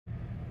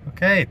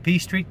Okay, P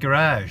Street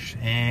Garage,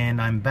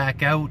 and I'm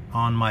back out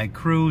on my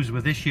Cruze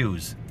with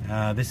issues.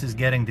 This is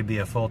getting to be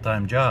a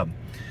full-time job.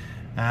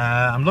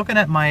 I'm looking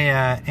at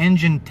my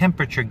engine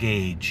temperature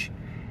gauge,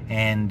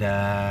 and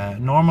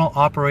normal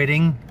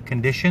operating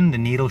condition, the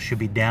needle should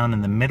be down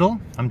in the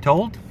middle, I'm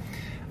told.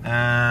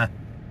 I've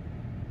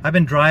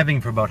been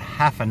driving for about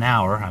half an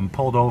hour. I'm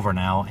pulled over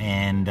now,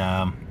 and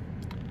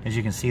as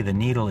you can see, the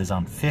needle is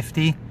on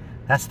 50.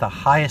 That's the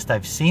highest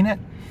I've seen it.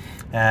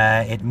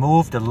 It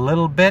moved a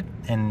little bit,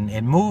 and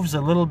it moves a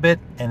little bit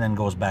and then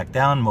goes back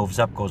down, moves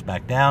up, goes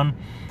back down.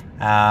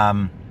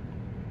 I'm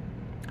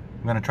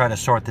going to try to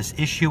sort this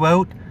issue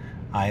out.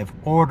 I've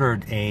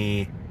ordered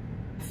a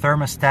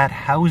thermostat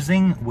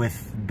housing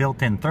with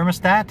built-in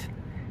thermostat,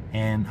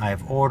 and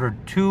I've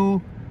ordered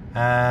two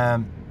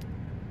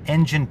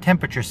engine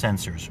temperature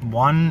sensors.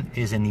 One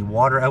is in the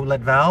water outlet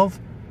valve,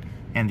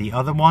 and the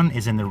other one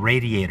is in the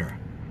radiator.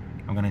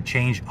 I'm going to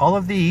change all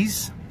of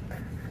these,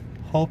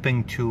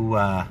 hoping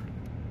to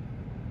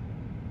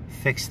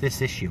fix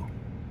this issue.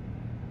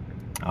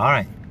 All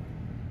right.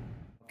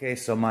 Okay,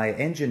 so my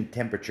engine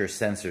temperature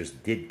sensors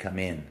did come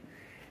in,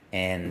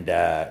 and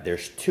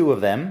there's two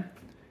of them.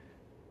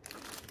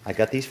 I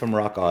got these from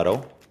Rock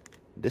Auto.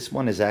 This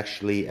one is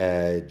actually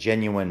a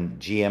genuine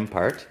GM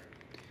part.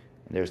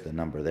 There's the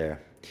number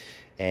there.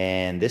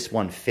 And this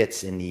one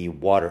fits in the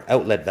water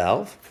outlet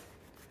valve,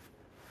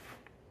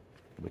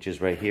 which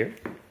is right here.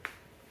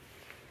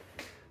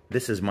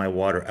 This is my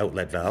water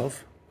outlet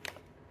valve,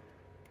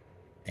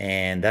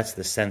 and that's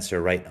the sensor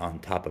right on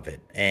top of it.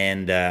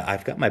 And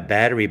I've got my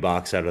battery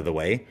box out of the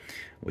way,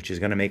 which is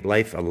going to make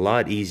life a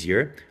lot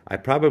easier. I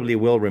probably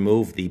will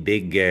remove the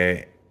big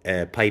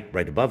pipe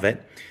right above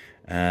it.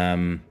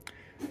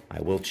 I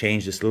will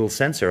change this little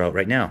sensor out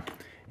right now,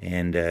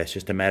 and it's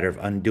just a matter of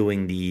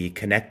undoing the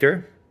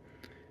connector,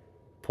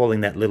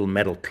 pulling that little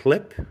metal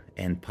clip,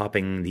 and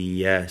popping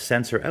the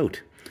sensor out.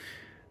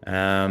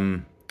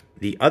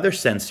 The other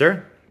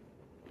sensor,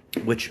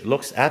 which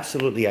looks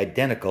absolutely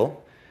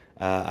identical,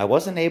 I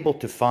wasn't able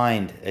to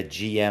find a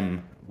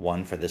GM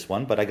one for this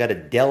one, but I got a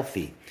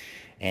Delphi,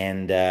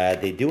 and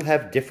they do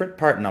have different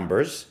part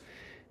numbers.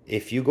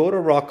 If you go to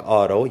Rock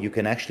Auto, you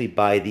can actually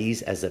buy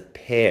these as a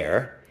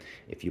pair.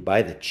 If you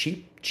buy the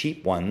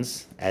cheap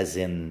ones, as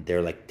in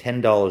they're like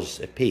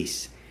 $10 a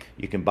piece,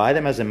 you can buy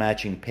them as a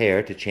matching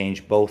pair to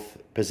change both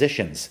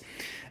positions.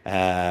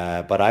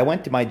 But I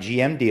went to my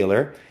GM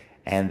dealer,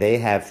 and they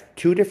have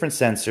two different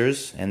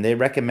sensors, and they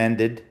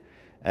recommended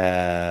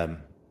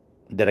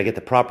that I get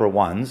the proper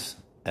ones.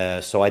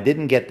 So I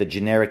didn't get the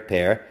generic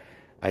pair.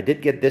 I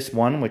did get this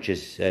one, which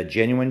is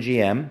genuine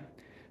GM.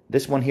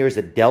 This one here is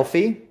a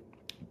Delphi,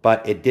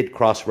 but it did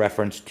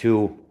cross-reference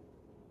to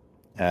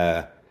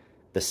the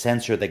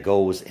sensor that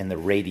goes in the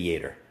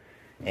radiator.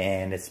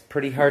 And it's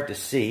pretty hard to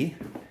see.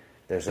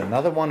 There's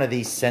another one of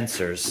these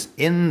sensors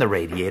in the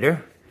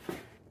radiator.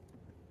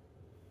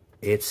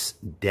 It's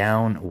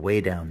down, way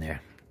down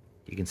there.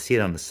 You can see it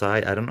on the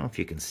side. I don't know if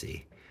you can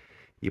see.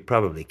 You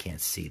probably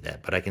can't see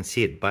that, but I can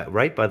see it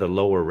right by the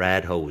lower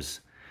rad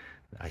hose.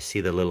 I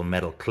see the little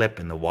metal clip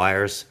and the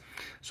wires.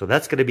 So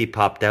that's going to be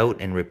popped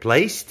out and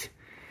replaced.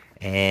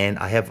 And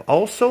I have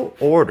also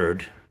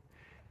ordered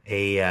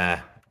a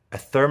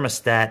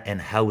thermostat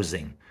and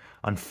housing.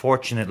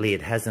 Unfortunately,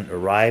 it hasn't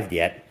arrived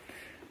yet.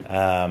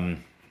 I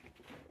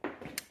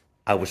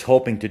was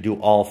hoping to do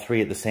all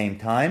three at the same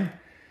time.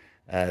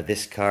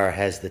 This car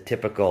has the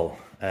typical,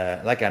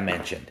 like I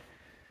mentioned,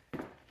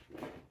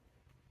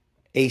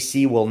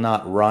 AC will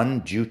not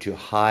run due to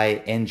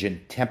high engine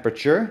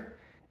temperature,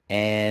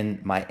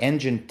 and my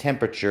engine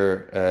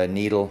temperature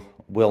needle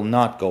will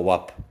not go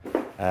up.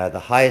 The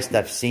highest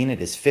I've seen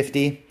it is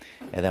 50,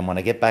 and then when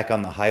I get back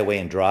on the highway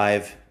and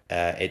drive,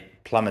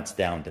 it plummets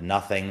down to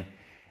nothing,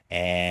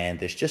 and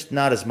there's just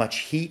not as much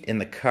heat in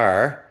the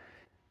car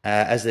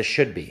as there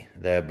should be.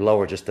 The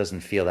blower just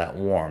doesn't feel that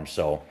warm,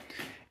 so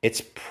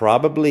it's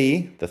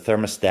probably the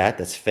thermostat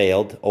that's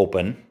failed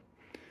open.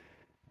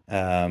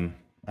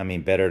 I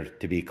mean, better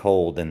to be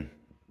cold than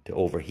to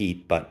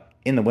overheat, but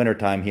in the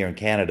wintertime here in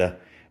Canada,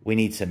 we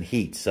need some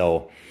heat.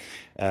 So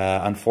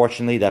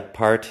unfortunately, that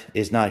part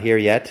is not here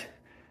yet.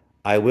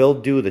 I will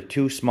do the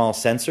two small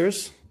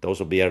sensors. Those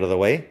will be out of the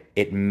way.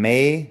 It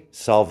may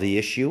solve the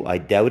issue. I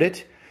doubt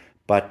it,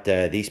 but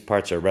these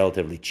parts are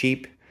relatively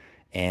cheap,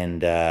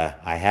 and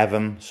I have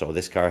them. So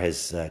this car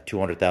has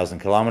 200,000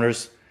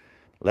 kilometers.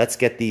 Let's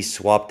get these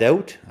swapped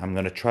out. I'm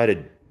going to try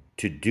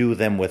to do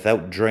them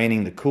without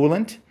draining the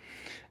coolant.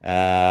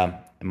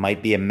 It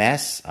might be a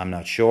mess. I'm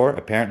not sure.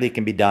 Apparently it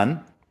can be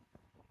done.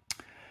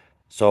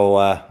 So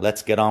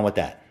let's get on with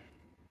that.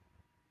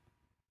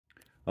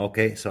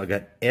 Okay, so I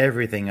got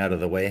everything out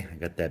of the way. I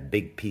got that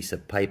big piece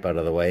of pipe out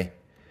of the way,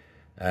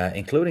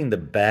 including the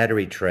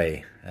battery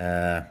tray.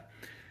 That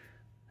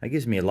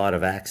gives me a lot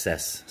of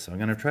access. So I'm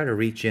going to try to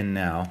reach in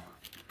now.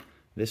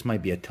 This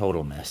might be a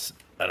total mess.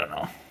 I don't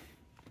know.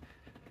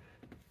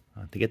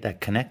 To get that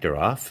connector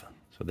off.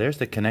 So there's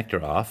the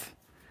connector off,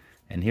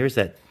 and here's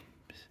that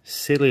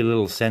silly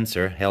little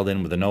sensor held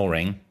in with an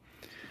O-ring.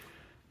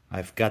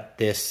 I've got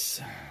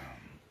this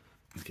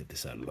Let's get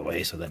this out of the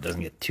way so that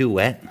doesn't get too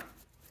wet.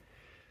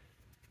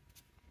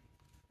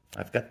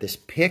 I've got this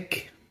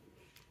pick,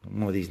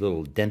 one of these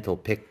little dental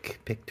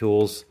pick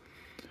tools.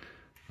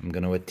 I'm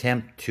going to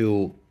attempt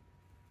to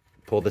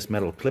pull this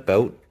metal clip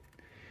out.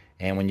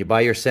 And when you buy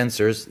your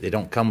sensors, they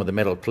don't come with a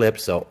metal clip,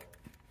 so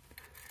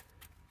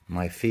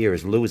my fear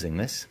is losing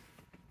this.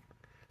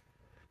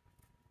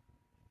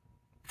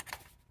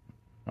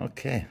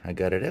 Okay, I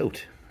got it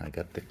out. I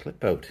got the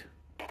clip out.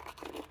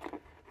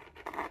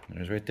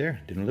 There's right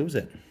there. Didn't lose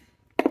it.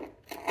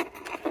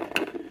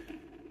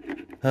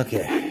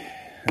 Okay.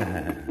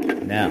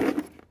 Now.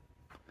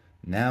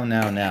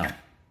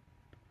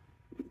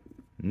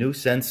 New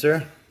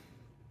sensor.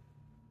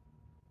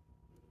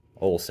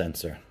 Old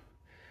sensor.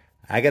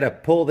 I gotta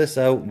pull this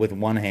out with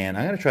one hand.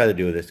 I'm gonna try to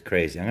do this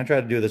crazy. I'm gonna try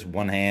to do this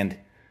one hand.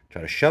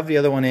 Try to shove the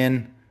other one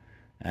in.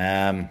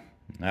 All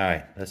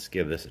right, let's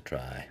give this a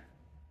try.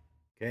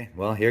 Okay,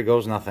 well, here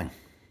goes nothing.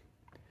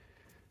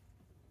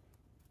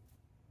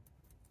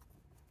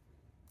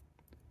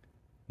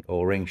 The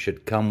O-ring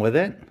should come with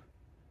it.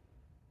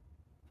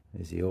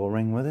 Is the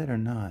O-ring with it or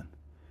not?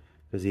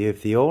 Because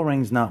if the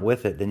O-ring's not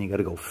with it, then you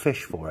gotta go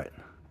fish for it.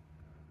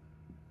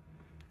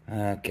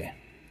 Okay.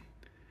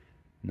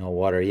 No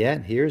water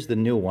yet. Here's the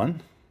new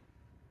one.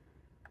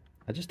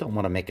 I just don't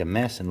want to make a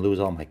mess and lose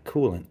all my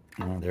coolant.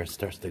 Oh, there it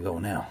starts to go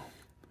now.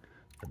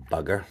 The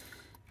bugger.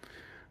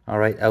 All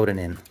right, out and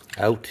in.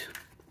 Out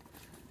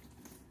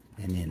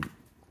and in.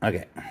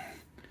 Okay.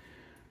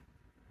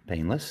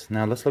 Painless.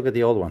 Now let's look at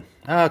the old one.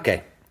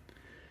 Okay.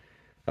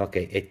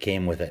 Okay, it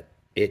came with it.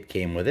 It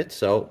came with it,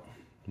 so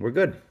we're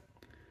good.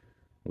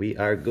 We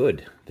are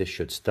good. This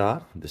should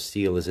stop. The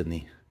seal is in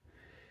the...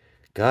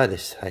 God,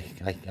 this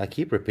I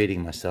keep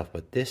repeating myself,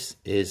 but this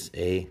is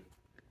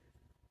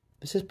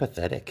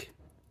pathetic.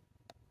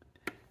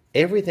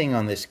 Everything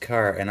on this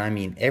car, and I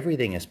mean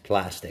everything, is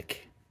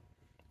plastic.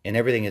 And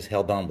everything is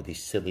held on with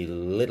these silly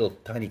little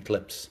tiny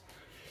clips.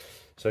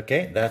 So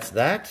okay, that's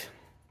that.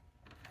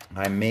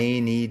 I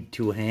may need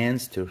two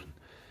hands to...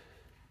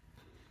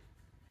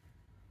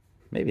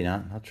 Maybe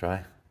not, I'll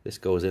try. This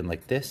goes in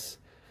like this.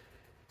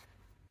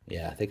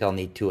 Yeah, I think I'll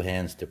need two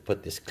hands to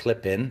put this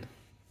clip in.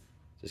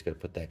 Just going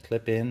to put that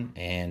clip in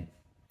and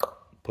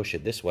push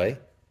it this way.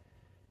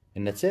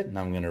 And that's it.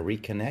 Now I'm going to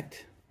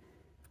reconnect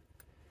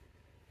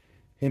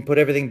and put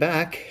everything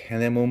back.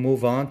 And then we'll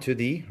move on to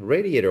the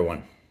radiator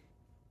one.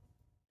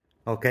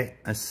 Okay,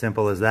 as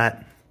simple as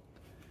that.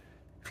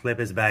 Clip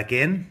is back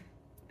in.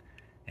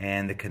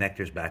 And the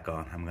connector's back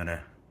on. I'm going to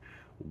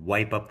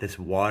wipe up this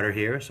water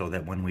here so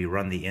that when we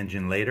run the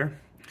engine later,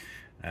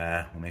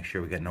 we'll make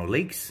sure we got no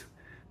leaks.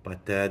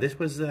 But this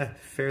was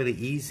fairly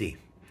easy.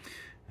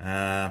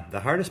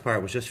 The hardest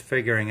part was just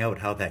figuring out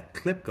how that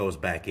clip goes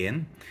back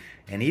in.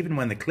 And even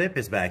when the clip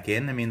is back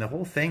in, I mean, the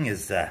whole thing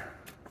is... I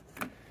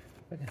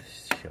can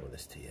show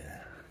this to you.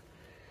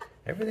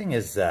 Everything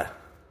is...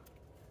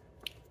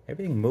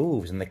 everything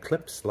moves and the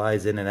clip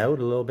slides in and out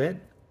a little bit.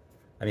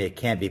 I mean, it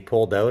can't be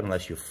pulled out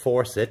unless you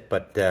force it,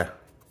 but...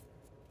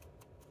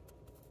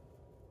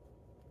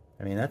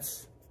 I mean,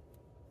 that's...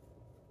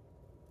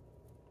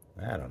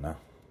 I don't know.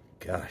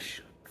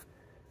 Gosh.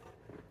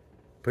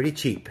 Pretty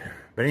cheap.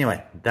 But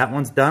anyway, that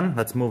one's done.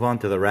 Let's move on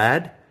to the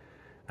rad.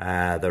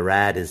 The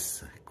rad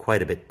is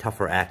quite a bit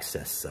tougher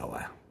access, so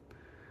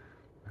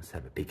let's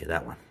have a peek at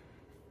that one.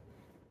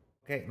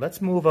 Okay,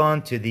 let's move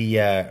on to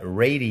the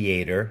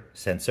radiator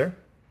sensor.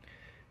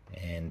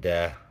 And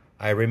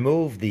I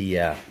removed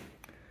the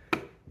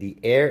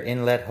air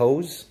inlet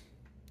hose.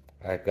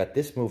 I've got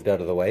this moved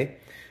out of the way.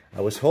 I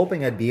was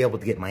hoping I'd be able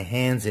to get my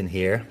hands in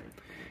here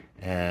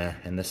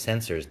and the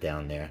sensor's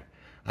down there.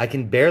 I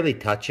can barely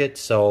touch it,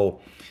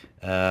 so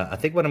I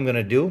think what I'm going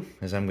to do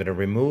is I'm going to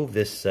remove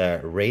this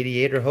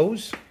radiator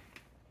hose.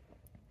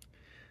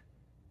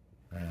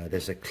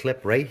 There's a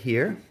clip right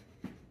here,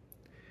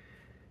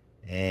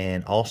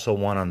 and also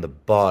one on the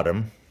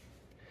bottom,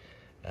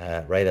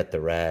 right at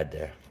the rad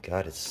there.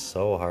 God, it's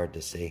so hard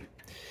to see.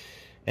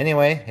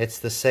 Anyway, it's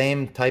the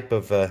same type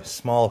of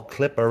small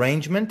clip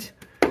arrangement.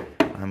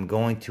 I'm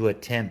going to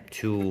attempt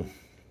to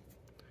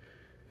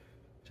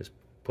just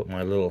put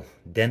my little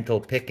dental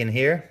pick in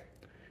here.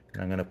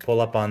 And I'm going to pull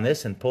up on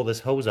this and pull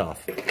this hose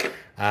off.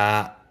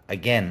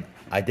 Again,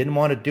 I didn't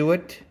want to do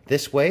it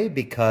this way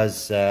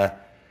because I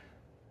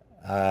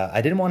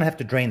didn't want to have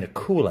to drain the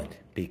coolant,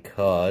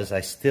 because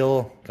I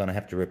still going to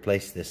have to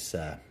replace this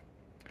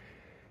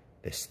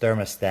this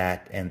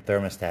thermostat and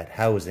thermostat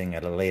housing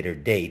at a later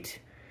date.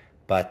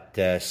 But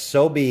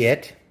so be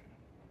it.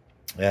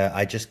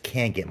 I just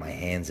can't get my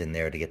hands in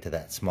there to get to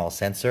that small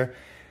sensor.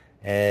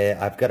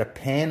 I've got a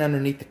pan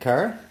underneath the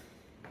car.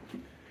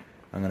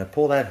 I'm going to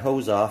pull that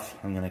hose off.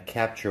 I'm going to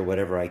capture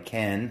whatever I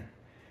can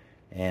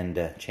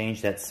and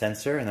change that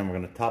sensor, and then we're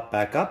going to top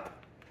back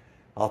up.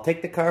 I'll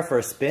take the car for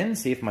a spin,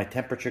 see if my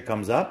temperature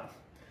comes up.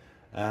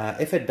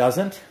 If it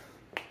doesn't,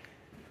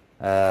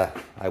 I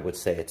would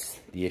say it's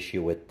the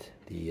issue with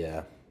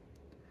the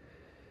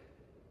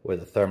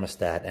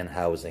thermostat and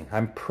housing.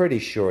 I'm pretty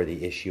sure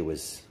the issue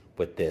is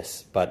with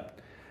this, but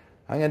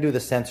I'm going to do the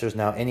sensors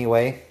now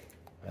anyway.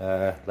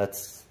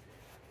 let's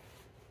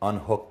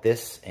unhook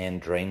this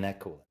and drain that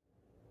coolant.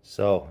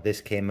 So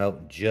this came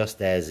out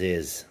just as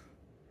is.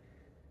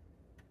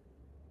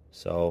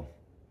 So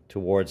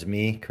towards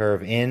me,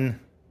 curve in,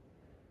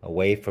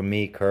 away from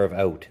me, curve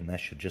out, and that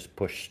should just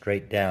push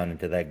straight down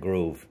into that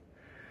groove.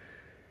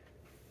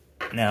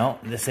 Now,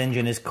 this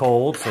engine is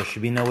cold, so there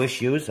should be no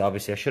issues.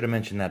 Obviously, I should have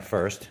mentioned that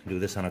first. Do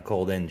this on a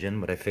cold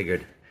engine, but I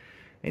figured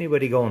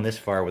anybody going this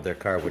far with their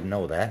car would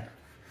know that.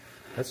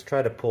 Let's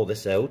try to pull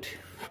this out.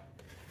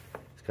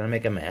 It's going to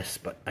make a mess,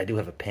 but I do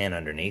have a pan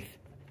underneath.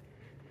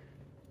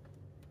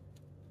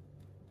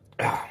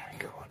 Oh my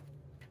God.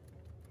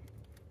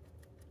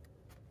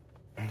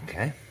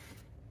 Okay.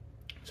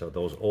 So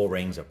those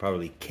O-rings are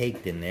probably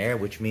caked in there,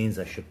 which means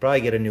I should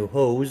probably get a new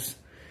hose.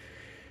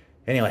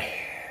 Anyway,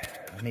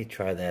 let me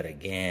try that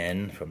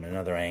again from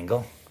another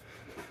angle.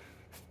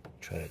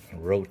 Try to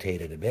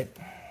rotate it a bit.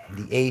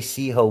 The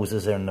AC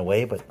hoses are in the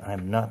way, but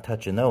I'm not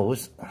touching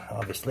those,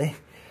 obviously.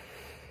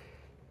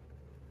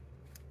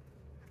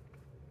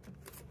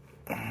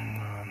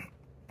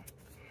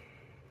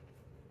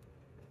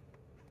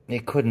 You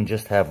couldn't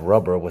just have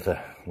rubber with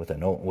a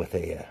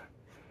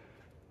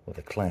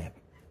clamp.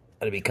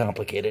 That'd be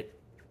complicated.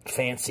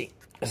 Fancy.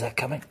 Is that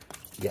coming?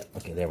 Yeah.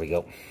 Okay. There we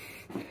go.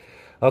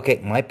 Okay,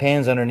 my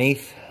pan's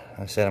underneath.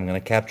 I said I'm going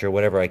to capture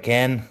whatever I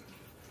can.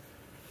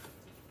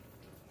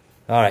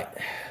 All right.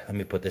 Let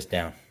me put this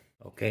down.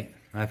 Okay.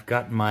 I've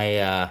got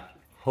my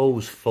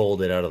hose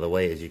folded out of the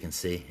way, as you can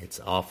see. It's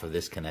off of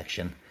this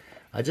connection.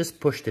 I just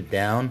pushed it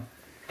down.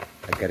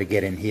 I got to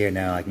get in here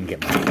now. I can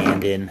get my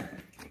hand in.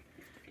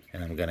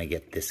 And I'm going to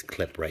get this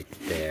clip right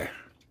there.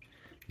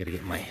 I'm going to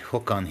get my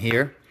hook on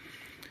here,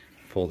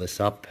 pull this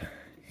up,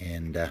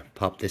 and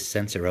pop this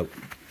sensor out.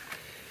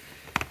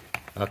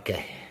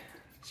 Okay,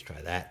 let's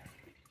try that.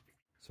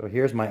 So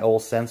here's my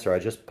old sensor. I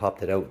just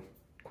popped it out.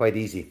 Quite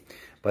easy.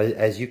 But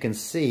as you can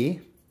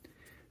see,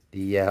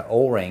 the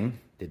O-ring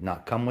did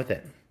not come with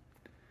it.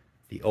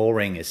 The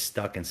O-ring is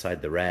stuck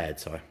inside the rad.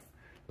 So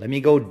let me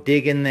go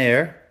dig in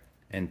there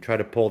and try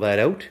to pull that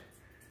out.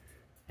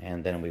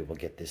 And then we will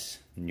get this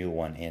new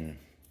one in.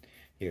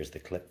 Here's the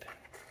clip.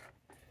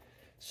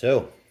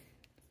 So,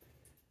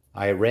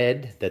 I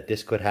read that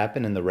this could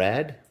happen in the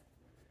rad,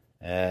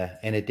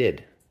 and it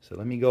did. So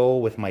let me go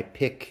with my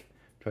pick,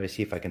 try to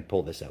see if I can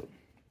pull this out.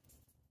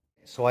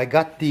 So I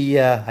got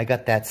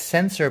that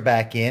sensor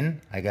back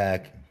in.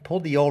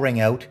 Pulled the O-ring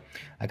out.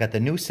 I got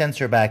the new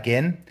sensor back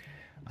in.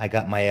 I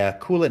got my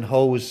coolant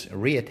hose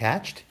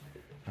reattached.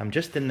 I'm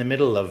just in the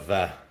middle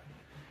of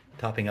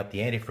topping up the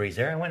antifreeze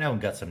there. I went out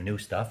and got some new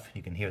stuff.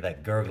 You can hear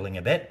that gurgling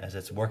a bit as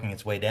it's working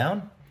its way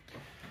down.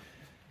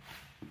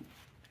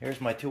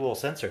 Here's my two old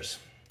sensors.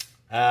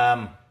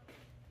 I'm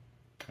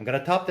going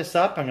to top this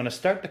up. I'm going to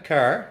start the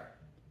car,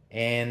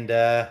 and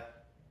I'm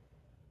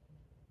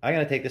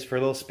going to take this for a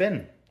little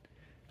spin.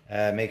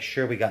 Make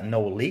sure we got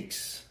no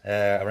leaks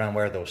around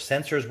where those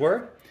sensors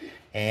were,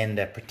 and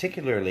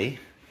particularly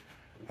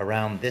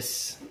around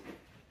this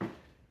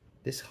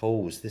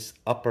hose, this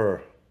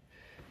upper.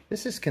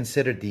 This is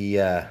considered the,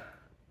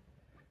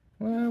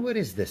 well, what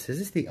is this? Is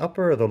this the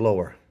upper or the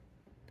lower?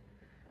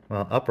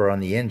 Well, upper on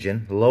the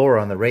engine, lower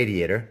on the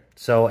radiator.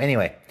 So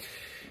anyway,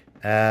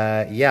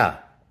 yeah,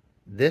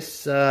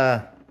 this,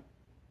 those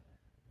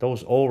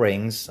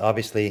O-rings,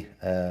 obviously,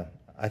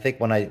 I think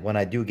when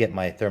I do get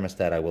my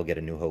thermostat, I will get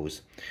a new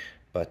hose.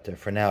 But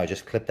for now, I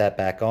just clip that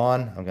back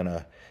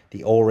on.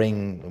 The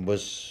O-ring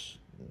was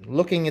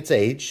looking its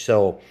age,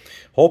 so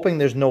hoping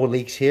there's no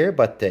leaks here,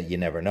 but you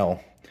never know.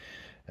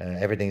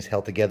 Everything's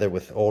held together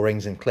with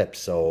O-rings and clips.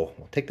 So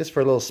we'll take this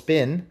for a little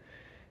spin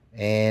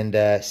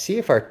and see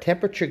if our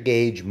temperature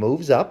gauge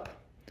moves up,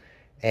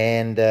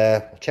 and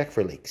we'll check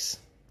for leaks.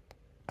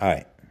 All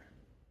right.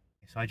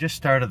 So I just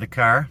started the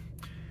car.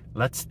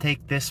 Let's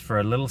take this for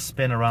a little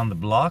spin around the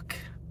block.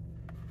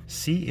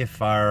 See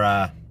if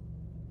our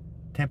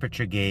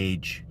temperature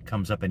gauge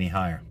comes up any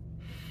higher.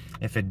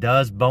 If it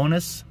does,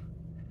 bonus.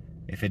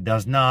 If it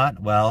does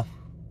not, well,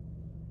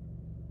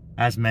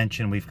 as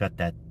mentioned, we've got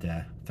that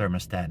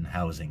thermostat and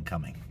housing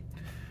coming.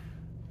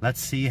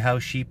 Let's see how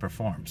she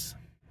performs.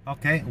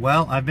 Okay,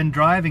 well, I've been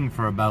driving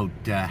for about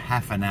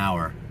half an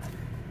hour.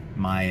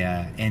 My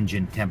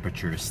engine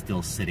temperature is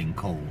still sitting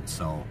cold,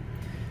 so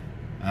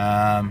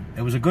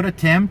it was a good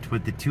attempt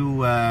with the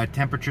two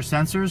temperature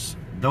sensors.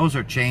 Those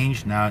are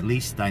changed now. At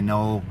least I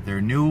know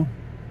they're new,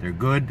 they're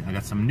good. I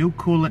got some new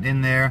coolant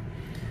in there.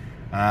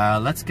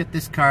 Let's get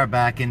this car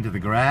back into the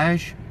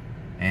garage,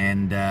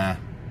 and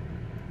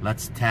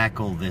let's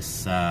tackle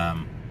this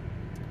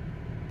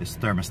this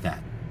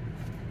thermostat.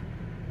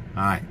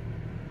 All right.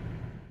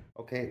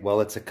 Okay,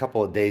 well, it's a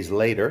couple of days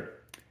later,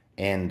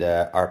 and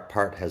our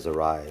part has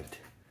arrived.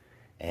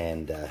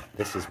 And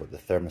this is what the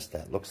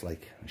thermostat looks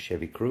like, a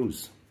Chevy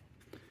Cruze.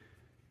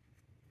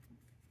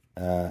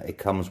 It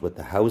comes with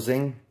the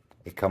housing.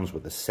 It comes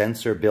with a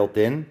sensor built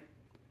in,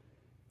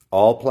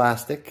 all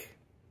plastic,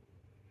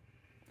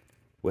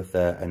 with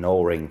an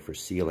O-ring for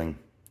sealing.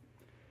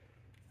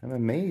 I'm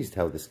amazed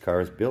how this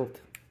car is built.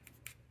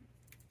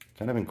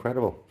 Kind of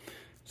incredible.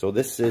 So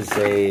this is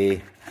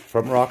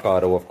from Rock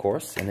Auto, of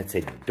course, and it's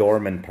a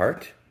Dorman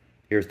part.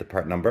 Here's the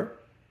part number.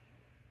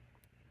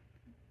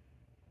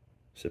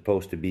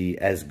 Supposed to be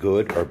as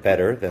good or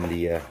better than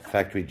the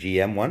factory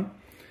GM one.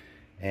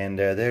 And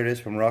there it is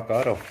from Rock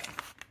Auto.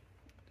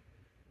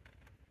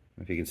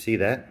 If you can see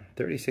that,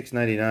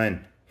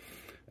 $36.99.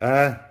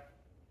 Yeah,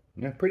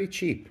 pretty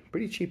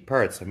cheap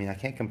parts. I mean, I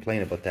can't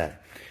complain about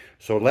that.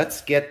 So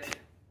let's get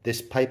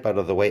this pipe out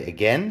of the way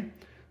again.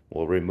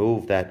 We'll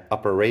remove that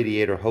upper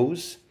radiator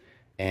hose,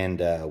 and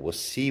we'll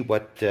see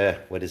what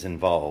is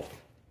involved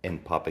in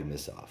popping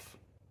this off.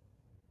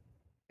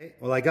 Okay,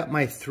 well, I got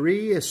my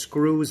 3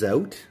 screws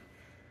out.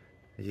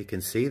 As you can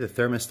see, the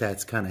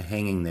thermostat's kind of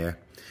hanging there.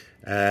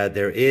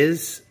 There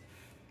is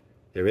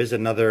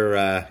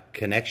another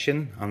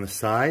connection on the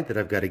side that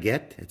I've got to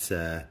get. It's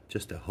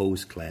just a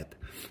hose clamp.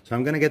 So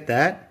I'm going to get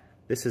that.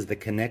 This is the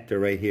connector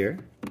right here.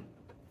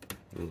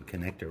 Little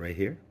connector right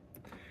here.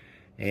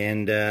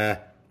 And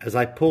as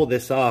I pull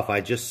this off,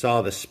 I just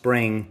saw the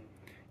spring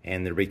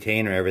and the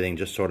retainer, everything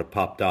just sort of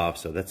popped off.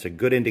 So that's a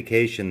good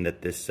indication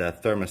that this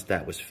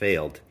thermostat was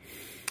failed.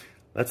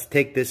 Let's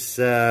take this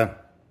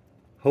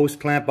hose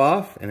clamp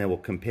off, and then we'll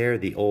compare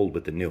the old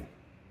with the new.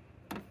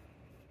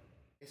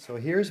 So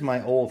here's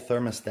my old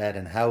thermostat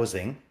and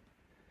housing.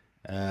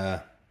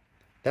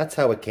 That's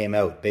how it came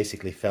out,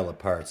 basically fell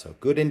apart. So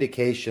good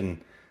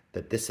indication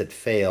that this had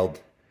failed.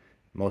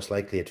 Most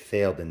likely it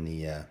failed in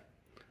the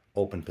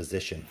open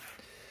position.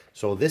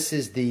 So this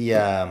is the,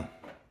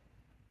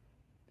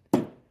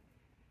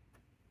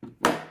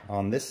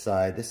 on this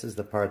side, this is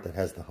the part that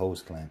has the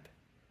hose clamp.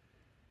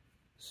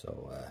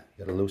 So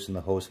you gotta loosen the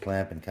hose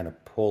clamp and kind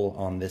of pull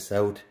on this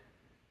out.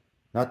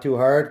 Not too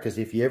hard, because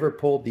if you ever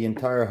pulled the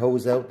entire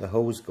hose out, the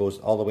hose goes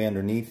all the way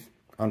underneath,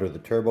 under the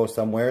turbo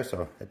somewhere,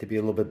 so I had to be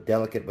a little bit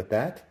delicate with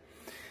that.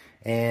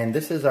 And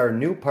this is our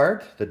new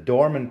part, the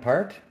Dorman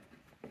part.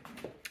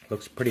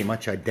 Looks pretty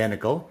much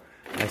identical.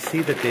 I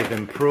see that they've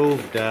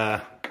improved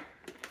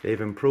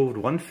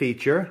one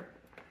feature.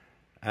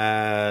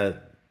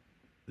 The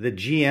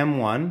GM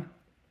one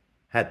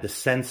had the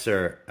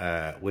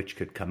sensor which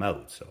could come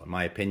out. So in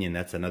my opinion,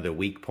 that's another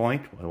weak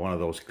point, one of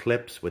those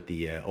clips with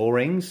the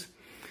O-rings.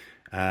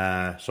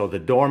 So the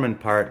Dorman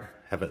part,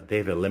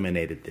 they've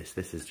eliminated this.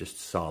 This is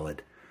just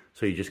solid.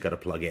 So you just got to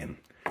plug in.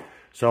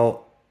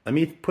 So let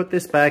me put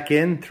this back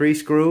in, 3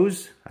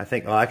 screws. I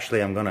think, well,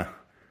 actually I'm gonna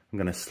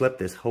slip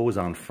this hose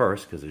on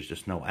first, because there's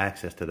just no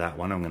access to that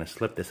one. I'm gonna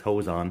slip this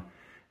hose on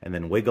and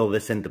then wiggle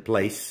this into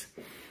place.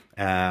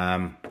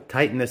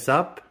 Tighten this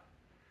up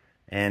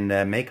and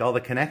make all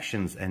the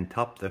connections and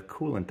top the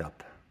coolant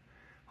up.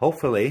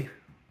 Hopefully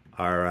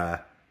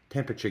our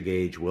temperature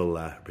gauge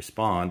will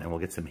respond and we'll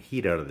get some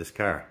heat out of this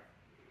car.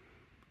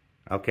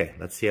 Okay,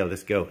 let's see how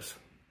this goes.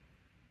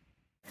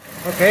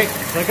 Okay,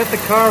 so I got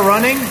the car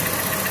running.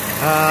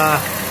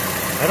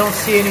 I don't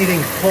see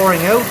anything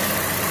pouring out.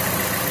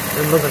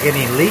 Doesn't look like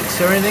any leaks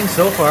or anything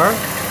so far.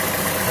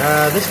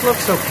 This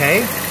looks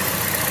okay.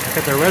 I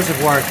got the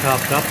reservoir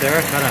topped up there.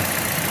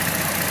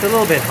 It's a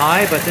little bit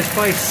high, but there's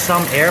probably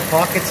some air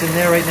pockets in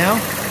there right now.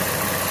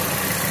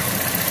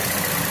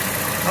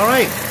 All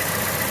right.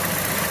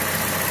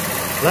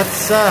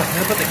 Let's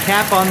put the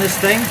cap on this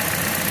thing,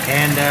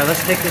 and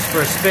let's take this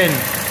for a spin,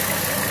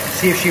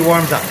 see if she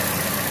warms up.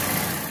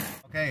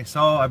 Okay,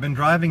 so I've been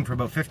driving for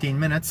about 15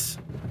 minutes,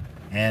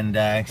 and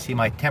I see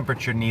my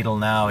temperature needle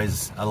now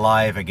is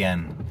alive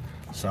again.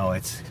 So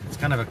it's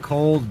kind of a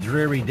cold,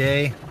 dreary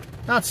day.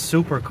 Not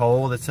super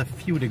cold, it's a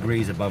few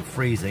degrees above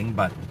freezing,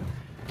 but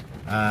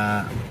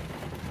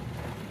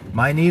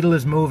my needle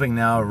is moving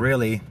now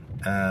really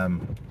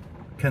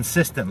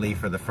consistently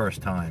for the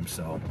first time.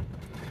 So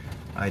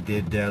I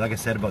did, like I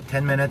said, about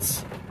 10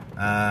 minutes.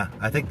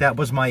 I think that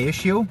was my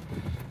issue.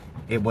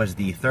 It was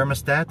the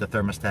thermostat. The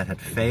thermostat had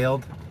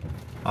failed.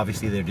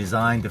 Obviously they're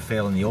designed to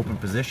fail in the open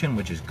position,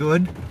 which is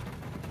good,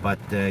 but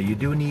you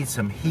do need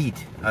some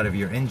heat out of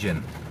your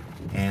engine.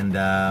 And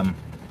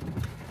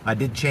I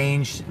did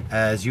change,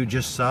 as you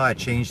just saw, I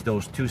changed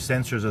those 2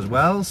 sensors as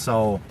well,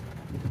 so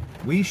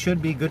we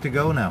should be good to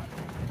go now.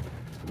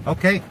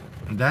 Okay,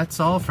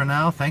 that's all for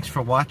now. Thanks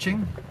for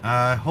watching.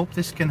 I hope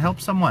this can help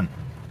someone.